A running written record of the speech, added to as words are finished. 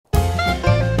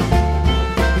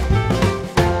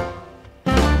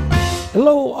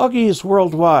Hello, Augies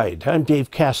Worldwide. I'm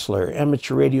Dave Kassler,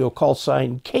 amateur radio call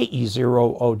sign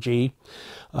KE0OG,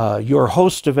 your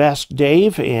host of Ask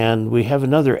Dave, and we have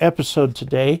another episode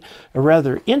today, a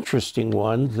rather interesting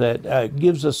one that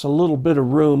gives us a little bit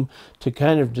of room to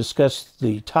kind of discuss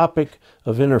the topic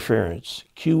of interference,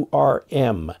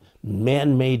 QRM,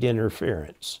 man-made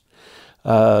interference.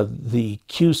 The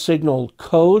Q signal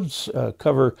codes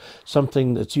cover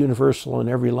something that's universal in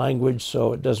every language,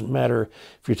 so it doesn't matter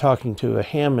if you're talking to a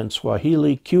ham in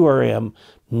Swahili. QRM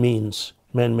means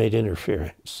man-made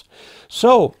interference.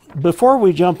 So before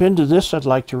we jump into this, I'd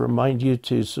like to remind you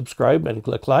to subscribe and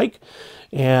click like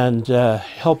and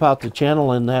help out the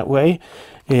channel in that way.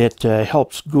 It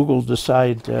helps Google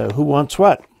decide who wants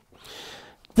what.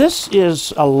 This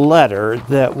is a letter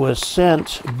that was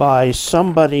sent by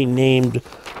somebody named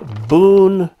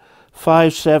Boone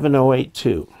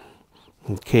 57082.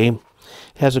 Okay, it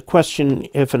has a question: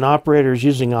 if an operator is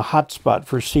using a hotspot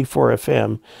for C4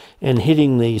 FM and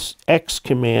hitting the X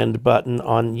command button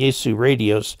on Yaesu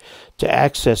radios to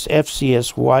access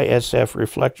FCS YSF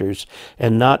reflectors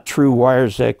and not true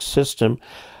WiresX system,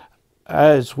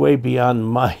 it's way beyond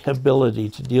my ability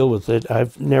to deal with it.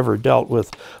 I've never dealt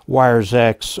with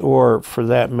WiresX or, for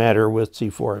that matter, with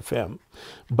C4 FM.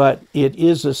 But it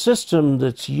is a system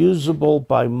that's usable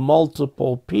by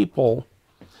multiple people.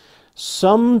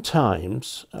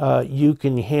 Sometimes you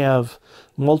can have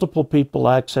multiple people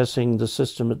accessing the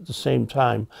system at the same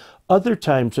time. Other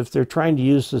times, if they're trying to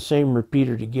use the same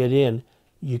repeater to get in,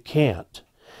 you can't.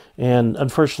 And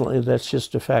unfortunately, that's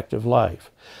just a fact of life.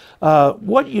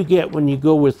 What you get when you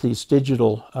go with these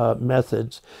digital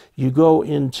methods, you go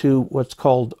into what's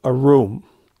called a room,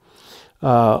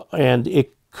 and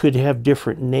it could have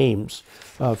different names.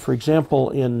 For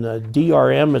example, in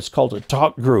DRM, it's called a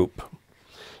talk group.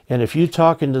 And if you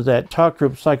talk into that talk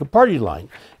group, it's like a party line.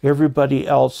 Everybody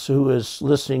else who is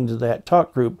listening to that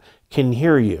talk group can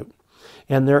hear you.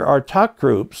 And there are talk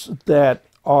groups that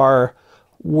are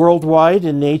worldwide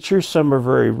in nature. Some are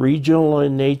very regional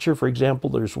in nature. For example,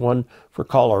 there's one for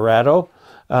Colorado.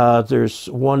 There's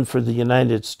one for the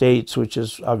United States, which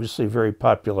is obviously very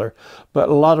popular. But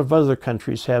a lot of other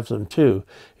countries have them too.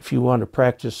 If you want to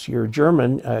practice your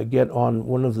German, get on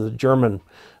one of the German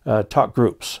talk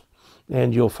groups,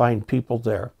 and you'll find people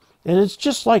there. And it's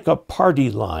just like a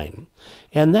party line.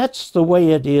 And that's the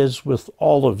way it is with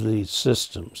all of these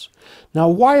systems.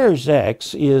 Now,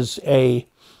 WiresX is a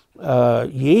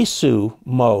Yaesu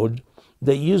mode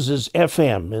that uses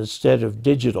FM instead of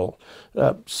digital.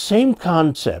 Same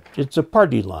concept. It's a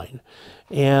party line.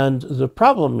 And the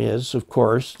problem is, of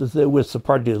course, that with the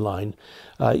party line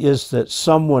is that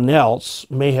someone else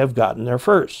may have gotten there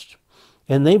first.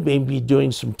 And they may be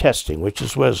doing some testing, which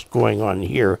is what's going on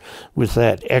here with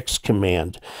that X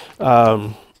command.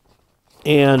 Boone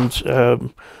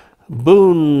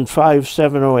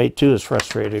 57082 is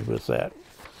frustrated with that.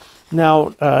 Now,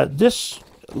 this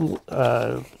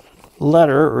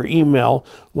letter or email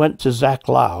went to Zach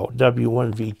Lau,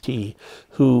 W1VT,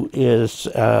 who is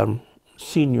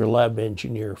senior lab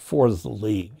engineer for the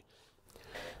league.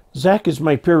 Zach is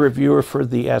my peer reviewer for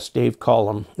the Ask Dave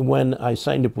column. When I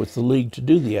signed up with the league to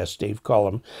do the Ask Dave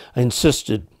column, I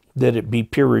insisted that it be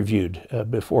peer reviewed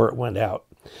before it went out.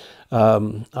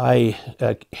 I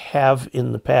have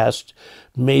in the past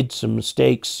made some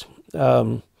mistakes,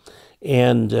 and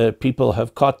people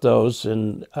have caught those,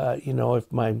 and you know,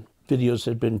 if my videos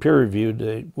had been peer reviewed,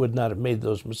 I would not have made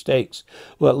those mistakes.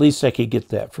 Well, at least I could get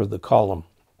that for the column.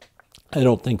 I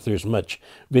don't think there's much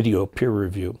video peer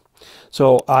review.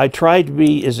 So I try to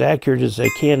be as accurate as I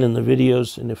can in the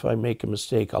videos, and if I make a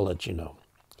mistake, I'll let you know.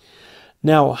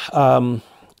 Now,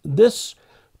 this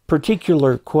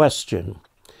particular question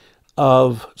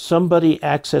of somebody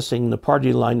accessing the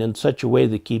party line in such a way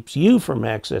that keeps you from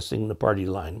accessing the party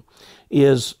line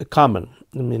is common.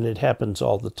 I mean, it happens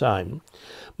all the time.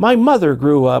 My mother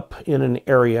grew up in an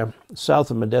area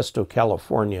south of Modesto,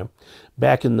 California,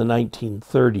 back in the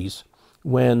 1930s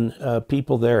when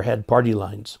people there had party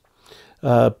lines.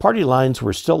 Party lines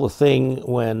were still a thing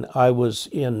when I was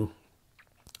in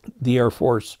the Air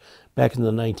Force back in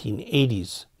the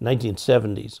 1980s,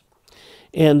 1970s.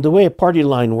 And the way a party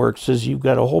line works is you've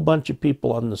got a whole bunch of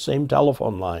people on the same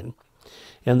telephone line,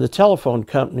 and the telephone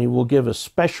company will give a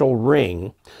special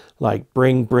ring, like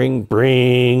bring, bring,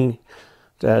 bring,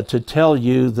 to tell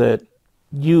you that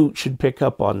you should pick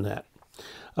up on that.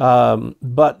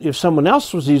 But if someone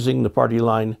else was using the party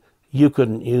line, you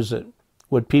couldn't use it.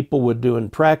 What people would do in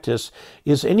practice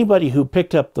is anybody who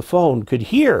picked up the phone could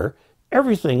hear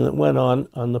everything that went on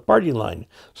the party line.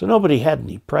 So nobody had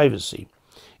any privacy.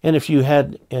 And if you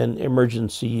had an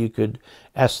emergency, you could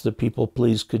ask the people,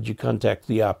 please, could you contact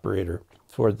the operator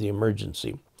for the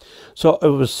emergency? So it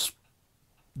was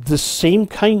the same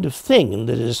kind of thing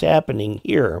that is happening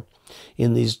here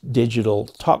in these digital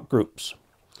talk groups.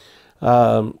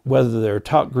 Whether they're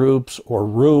talk groups or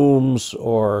rooms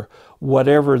or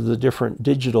whatever the different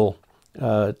digital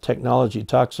technology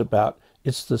talks about,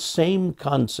 it's the same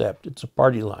concept. It's a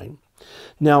party line.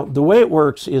 Now, the way it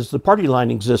works is the party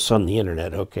line exists on the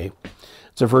internet, okay?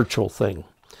 It's a virtual thing.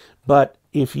 But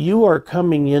if you are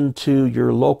coming into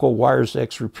your local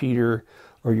WiresX repeater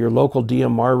or your local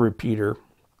DMR repeater,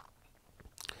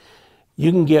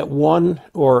 you can get one,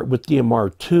 or with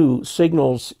DMR, two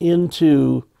signals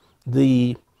into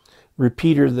the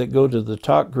repeater that go to the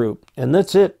talk group, and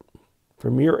that's it.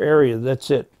 From your area,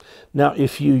 that's it. Now,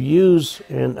 if you use,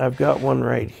 and I've got one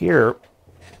right here,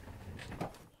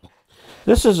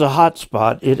 this is a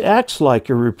hotspot. It acts like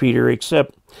a repeater,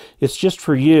 except it's just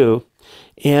for you,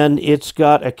 and it's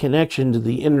got a connection to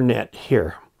the internet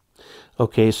here.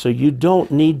 Okay, so you don't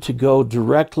need to go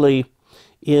directly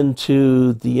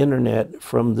into the internet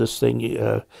from this thing.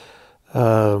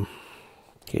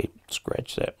 Okay,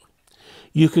 scratch that.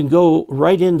 You can go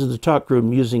right into the talk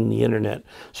room using the internet,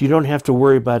 so you don't have to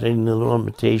worry about any of the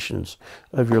limitations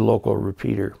of your local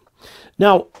repeater.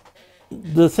 Now,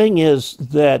 the thing is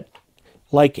that,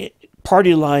 like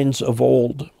party lines of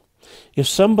old, if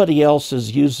somebody else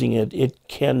is using it, it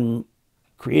can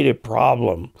create a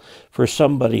problem for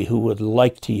somebody who would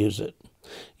like to use it.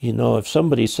 You know, if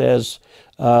somebody says,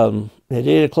 at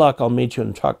 8 o'clock I'll meet you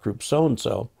in talk group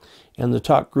so-and-so, and the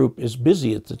talk group is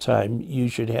busy at the time, you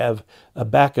should have a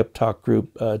backup talk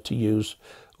group to use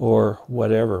or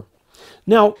whatever.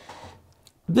 Now,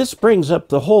 this brings up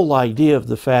the whole idea of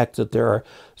the fact that there are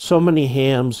so many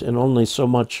hams and only so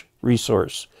much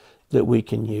resource that we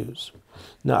can use.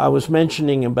 Now, I was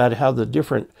mentioning about how the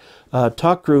different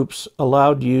talk groups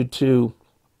allowed you to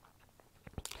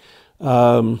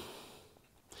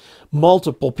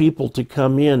multiple people to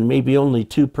come in, maybe only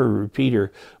 2 per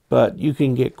repeater, but you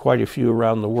can get quite a few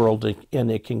around the world,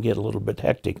 and it can get a little bit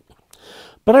hectic.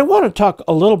 But I want to talk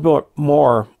a little bit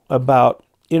more about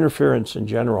interference in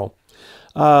general.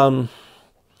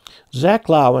 Zach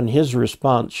Lau in his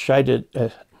response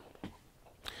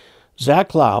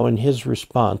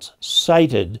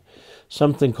cited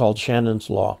something called Shannon's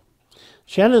Law.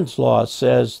 Shannon's Law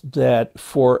says that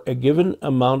for a given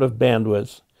amount of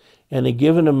bandwidth and a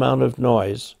given amount of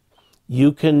noise,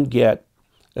 you can get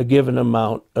a given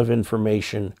amount of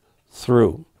information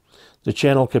through the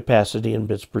channel capacity in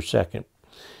bits per second.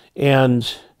 And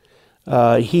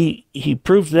he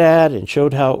proved that and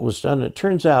showed how it was done. It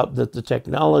turns out that the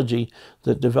technology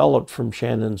that developed from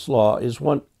Shannon's Law is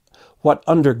what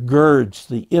undergirds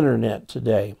the internet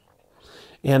today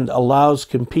and allows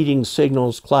competing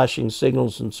signals, clashing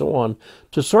signals, and so on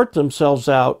to sort themselves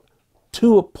out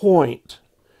to a point,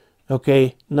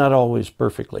 okay, not always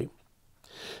perfectly.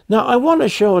 Now, I want to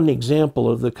show an example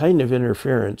of the kind of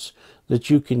interference that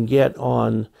you can get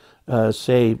on,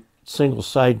 say, single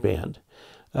sideband.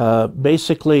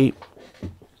 Basically,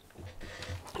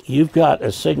 you've got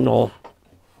a signal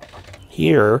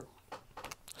here.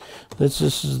 This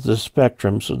is the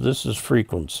spectrum, so this is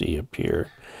frequency up here.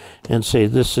 And say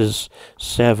this is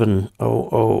 7000,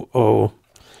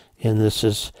 and this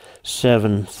is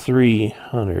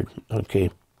 7300,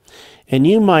 okay. And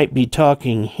you might be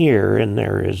talking here, and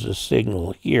there is a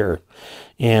signal here,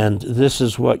 and this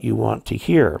is what you want to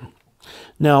hear.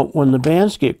 Now, when the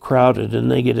bands get crowded,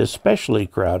 and they get especially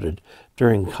crowded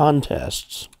during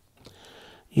contests,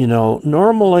 you know,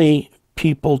 normally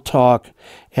people talk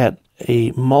at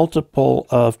a multiple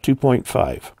of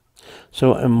 2.5.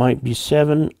 So it might be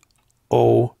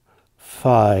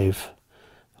 705,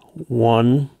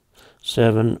 1,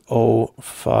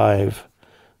 705,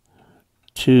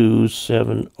 2,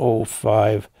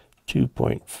 705,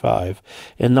 2.5.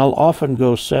 And they'll often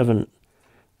go 7,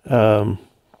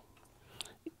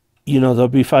 you know, they'll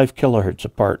be 5 kilohertz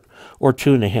apart, or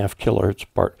 2.5 kilohertz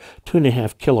apart.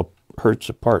 2.5 kilohertz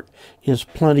apart is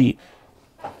plenty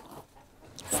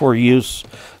for use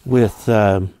with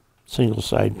single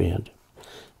sideband.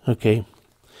 Okay.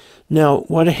 Now,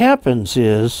 what happens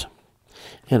is,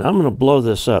 and I'm going to blow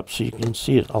this up so you can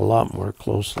see it a lot more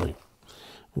closely.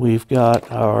 We've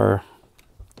got our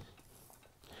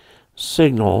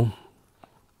signal.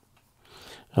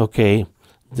 Okay,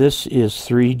 this is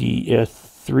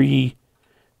 3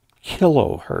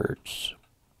 kilohertz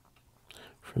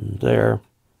from there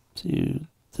to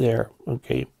there.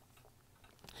 Okay.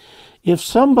 If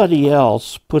somebody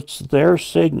else puts their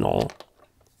signal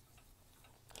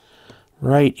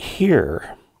right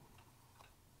here,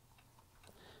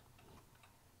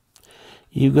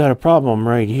 you've got a problem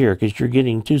right here because you're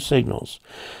getting two signals.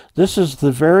 This is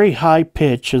the very high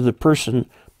pitch of the person.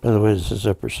 By the way, this is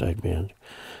upper sideband.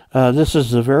 This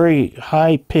is the very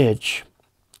high pitch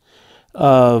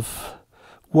of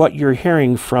what you're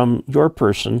hearing from your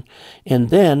person, and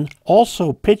then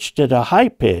also pitched at a high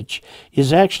pitch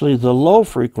is actually the low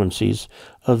frequencies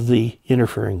of the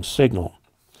interfering signal.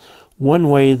 One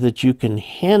way that you can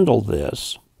handle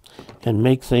this and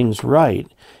make things right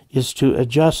is to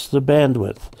adjust the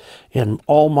bandwidth, and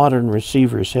all modern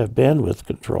receivers have bandwidth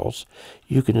controls.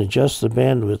 You can adjust the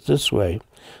bandwidth this way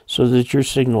so that your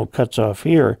signal cuts off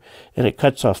here and it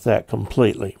cuts off that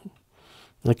completely.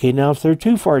 Okay, now if they're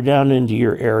too far down into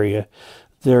your area,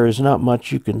 there is not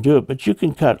much you can do it, but you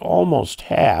can cut almost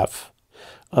half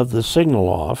of the signal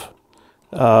off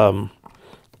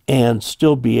and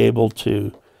still be able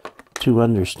to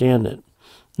understand it.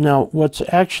 Now, what's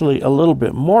actually a little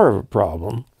bit more of a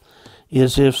problem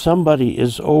is if somebody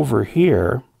is over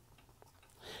here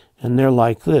and they're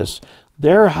like this.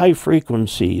 Their high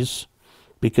frequencies,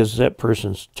 because that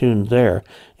person's tuned there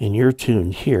and you're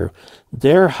tuned here,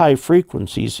 their high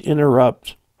frequencies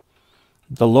interrupt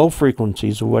the low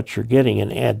frequencies of what you're getting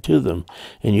and add to them,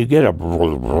 and you get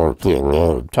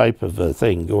a type of a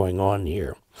thing going on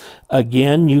here.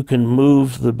 Again, you can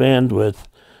move the bandwidth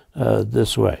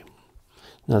this way.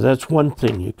 Now, that's one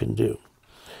thing you can do.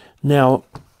 Now,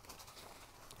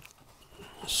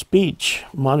 speech,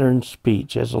 modern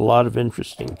speech, has a lot of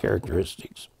interesting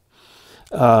characteristics.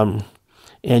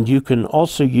 And you can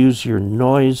also use your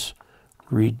noise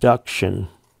reduction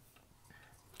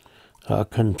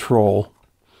control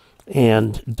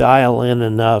and dial in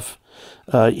enough.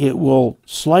 It will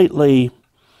slightly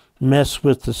mess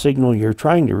with the signal you're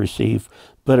trying to receive,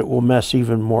 but it will mess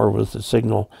even more with the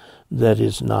signal that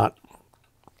is not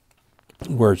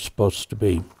where it's supposed to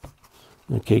be.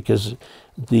 Okay, because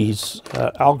these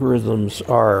algorithms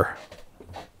are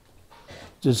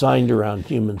designed around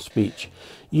human speech.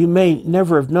 You may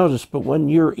never have noticed, but when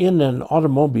you're in an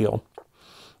automobile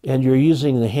and you're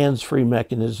using the hands-free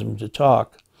mechanism to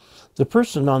talk, the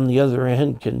person on the other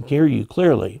end can hear you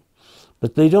clearly,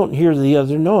 but they don't hear the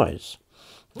other noise.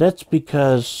 That's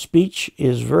because speech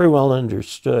is very well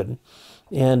understood,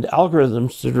 and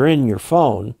algorithms that are in your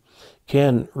phone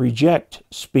can reject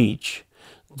speech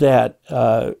that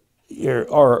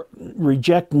or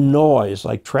reject noise,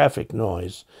 like traffic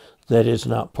noise, that is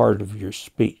not part of your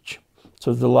speech.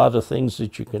 So there's a lot of things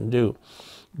that you can do.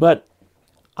 But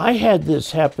I had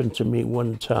this happen to me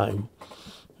one time.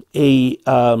 I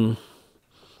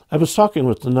was talking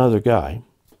with another guy,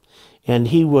 and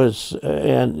he was,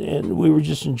 and we were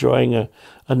just enjoying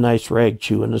a nice rag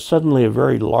chew, and suddenly a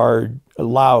very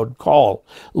loud call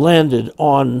landed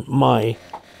on my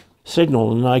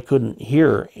signal, and I couldn't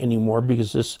hear anymore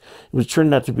because it was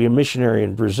turned out to be a missionary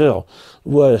in Brazil,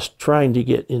 was trying to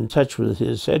get in touch with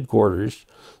his headquarters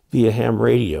via ham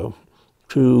radio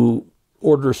to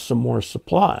order some more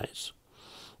supplies.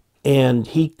 And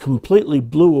he completely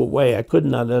blew away. I could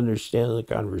not understand the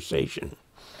conversation.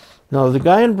 Now, the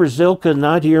guy in Brazil could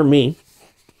not hear me.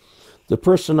 The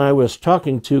person I was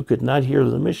talking to could not hear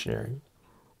the missionary.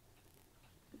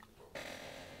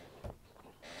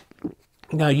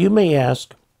 Now, you may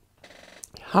ask,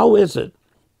 how is it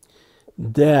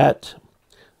that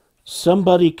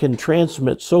somebody can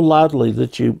transmit so loudly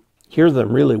that you hear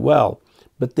them really well,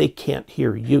 but they can't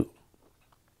hear you?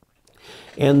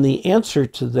 And the answer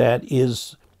to that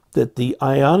is that the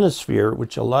ionosphere,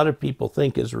 which a lot of people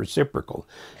think is reciprocal,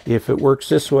 if it works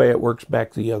this way, it works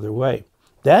back the other way.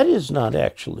 That is not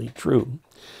actually true.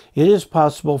 It is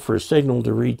possible for a signal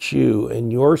to reach you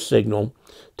and your signal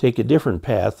take a different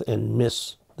path and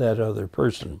miss that other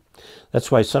person.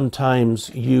 That's why sometimes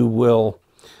you will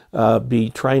be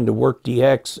trying to work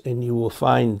DX and you will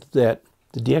find that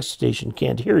the DX station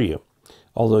can't hear you,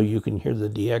 although you can hear the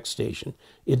DX station.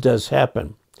 It does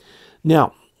happen.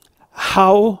 Now,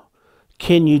 how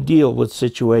can you deal with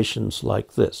situations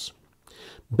like this?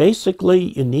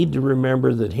 Basically, you need to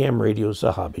remember that ham radio is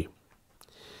a hobby.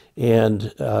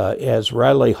 And as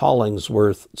Riley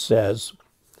Hollingsworth says,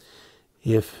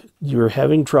 if you're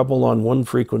having trouble on one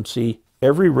frequency,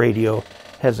 every radio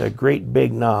has a great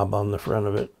big knob on the front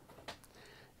of it.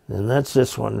 And that's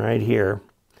this one right here.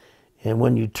 And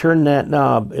when you turn that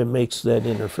knob, it makes that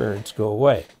interference go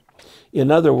away. In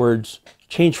other words,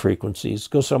 change frequencies,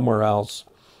 go somewhere else.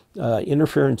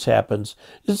 Interference happens.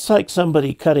 It's like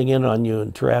somebody cutting in on you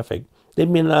in traffic. They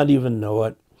may not even know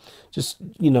it. Just,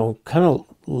 kind of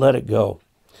let it go.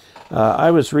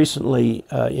 I was recently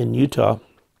in Utah,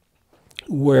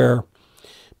 where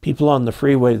people on the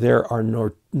freeway there are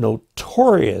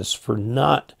notorious for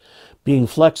not being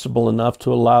flexible enough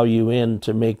to allow you in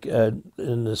to make an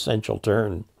essential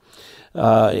turn.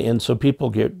 And so people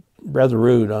get rather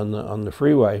rude on the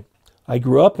freeway. I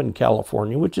grew up in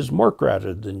California, which is more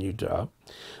crowded than Utah,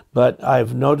 but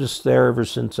I've noticed there ever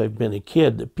since I've been a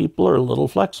kid that people are a little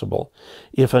flexible.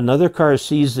 If another car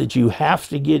sees that you have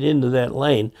to get into that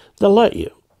lane, they'll let you.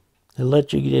 They'll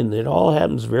let you get in. It all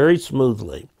happens very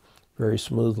smoothly, very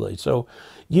smoothly. So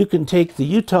you can take the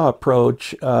Utah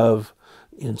approach of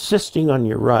insisting on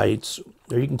your rights,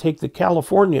 or you can take the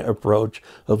California approach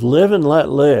of live and let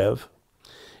live.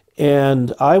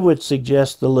 And I would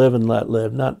suggest the live and let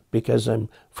live, not because I'm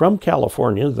from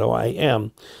California, though I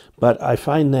am, but I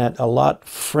find that a lot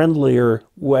friendlier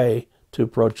way to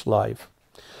approach life.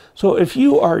 So if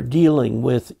you are dealing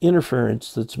with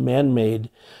interference that's man-made,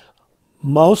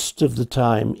 most of the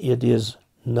time it is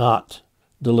not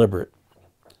deliberate.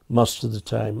 Most of the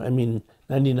time. I mean,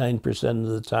 99% of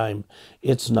the time,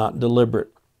 it's not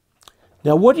deliberate.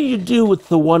 Now, what do you do with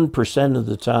the 1% of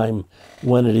the time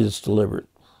when it is deliberate?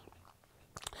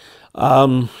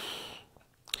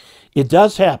 It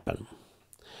does happen.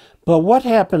 But what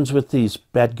happens with these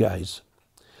bad guys?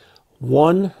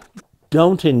 One,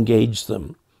 don't engage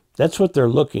them. That's what they're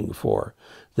looking for.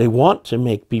 They want to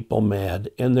make people mad,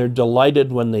 and they're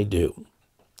delighted when they do.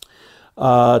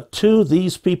 Two,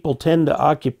 these people tend to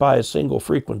occupy a single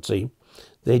frequency.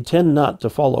 They tend not to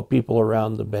follow people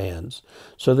around the bands.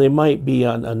 So they might be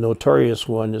on a notorious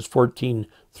one is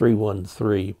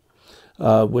 14313,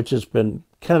 which has been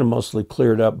kind of mostly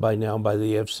cleared up by now by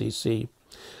the FCC.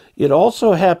 It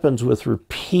also happens with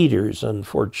repeaters,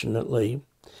 unfortunately,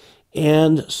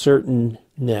 and certain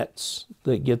nets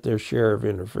that get their share of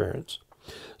interference.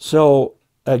 So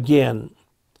again,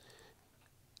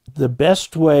 the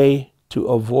best way to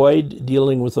avoid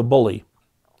dealing with a bully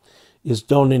is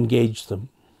don't engage them.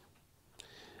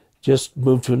 Just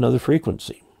move to another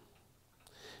frequency.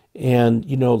 And,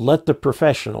 let the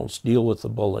professionals deal with the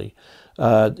bully.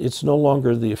 It's no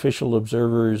longer the official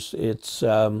observers, it's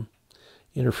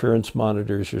interference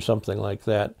monitors or something like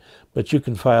that. But you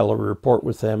can file a report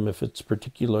with them if it's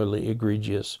particularly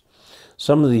egregious.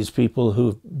 Some of these people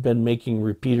who've been making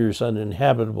repeaters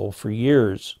uninhabitable for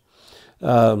years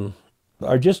are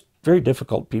just very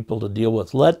difficult people to deal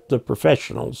with. Let the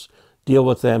professionals deal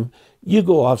with them. You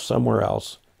go off somewhere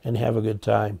else and have a good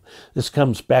time. This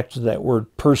comes back to that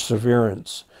word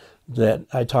perseverance that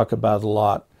I talk about a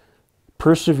lot.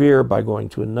 Persevere by going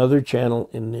to another channel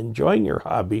and enjoying your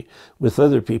hobby with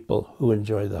other people who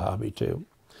enjoy the hobby too.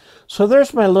 So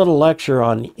there's my little lecture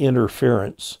on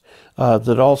interference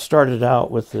that all started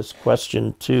out with this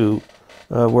question to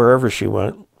wherever she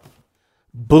went.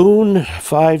 Boone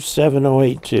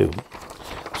 57082.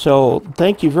 So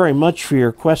thank you very much for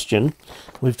your question.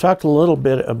 We've talked a little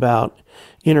bit about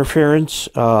interference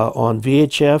on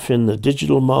VHF in the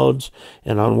digital modes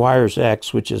and on Wires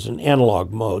X, which is an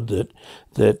analog mode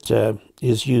that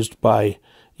is used by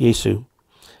Yaesu.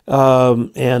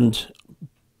 And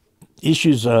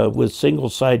issues with single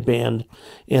sideband,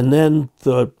 and then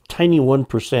the tiny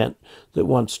 1% that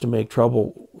wants to make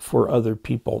trouble for other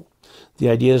people. The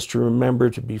idea is to remember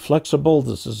to be flexible.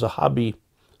 This is a hobby.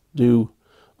 Do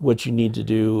what you need to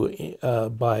do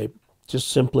by just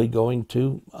simply going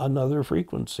to another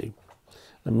frequency.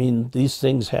 I mean, these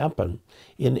things happen.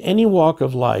 In any walk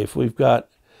of life, we've got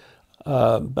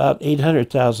about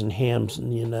 800,000 hams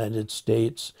in the United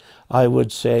States. I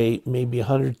would say maybe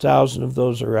 100,000 of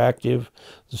those are active.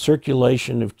 The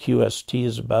circulation of QST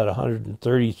is about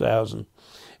 130,000.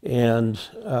 And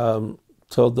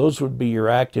so those would be your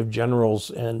active generals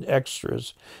and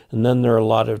extras. And then there are a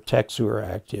lot of techs who are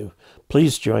active.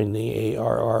 Please join the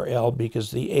ARRL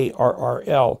because the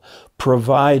ARRL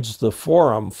provides the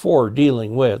forum for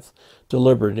dealing with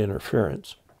deliberate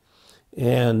interference.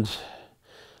 And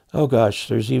oh gosh,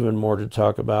 there's even more to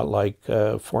talk about, like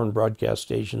foreign broadcast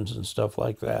stations and stuff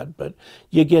like that. But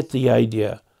you get the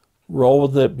idea. Roll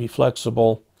with it, be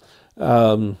flexible.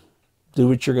 Do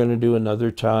what you're going to do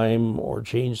another time, or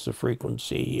change the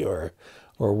frequency, or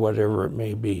whatever it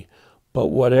may be. But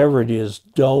whatever it is,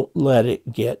 don't let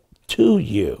it get to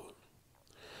you.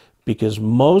 Because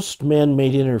most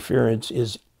man-made interference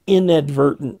is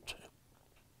inadvertent.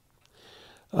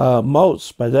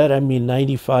 Most, by that I mean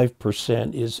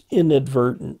 95%, is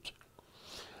inadvertent.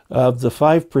 Of the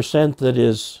 5% that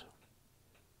is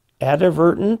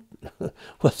advertent,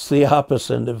 what's the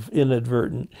opposite of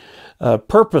inadvertent?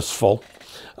 Purposeful.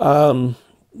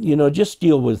 Just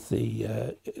deal with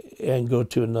the, and go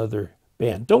to another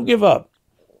band. Don't give up.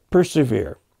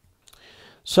 Persevere.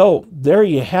 So there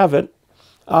you have it.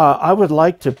 I would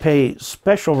like to pay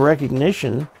special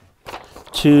recognition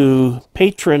to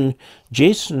patron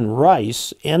Jason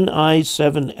Rice,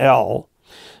 NI7L.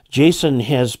 Jason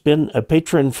has been a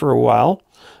patron for a while,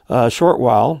 a short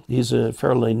while. He's a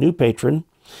fairly new patron.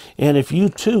 And if you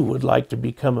too would like to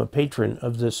become a patron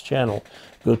of this channel,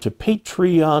 go to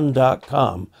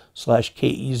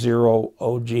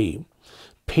patreon.com/KE0OG.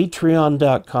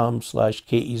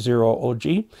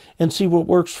 Patreon.com/KE0OG and see what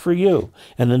works for you.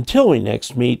 And until we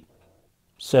next meet,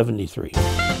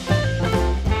 73.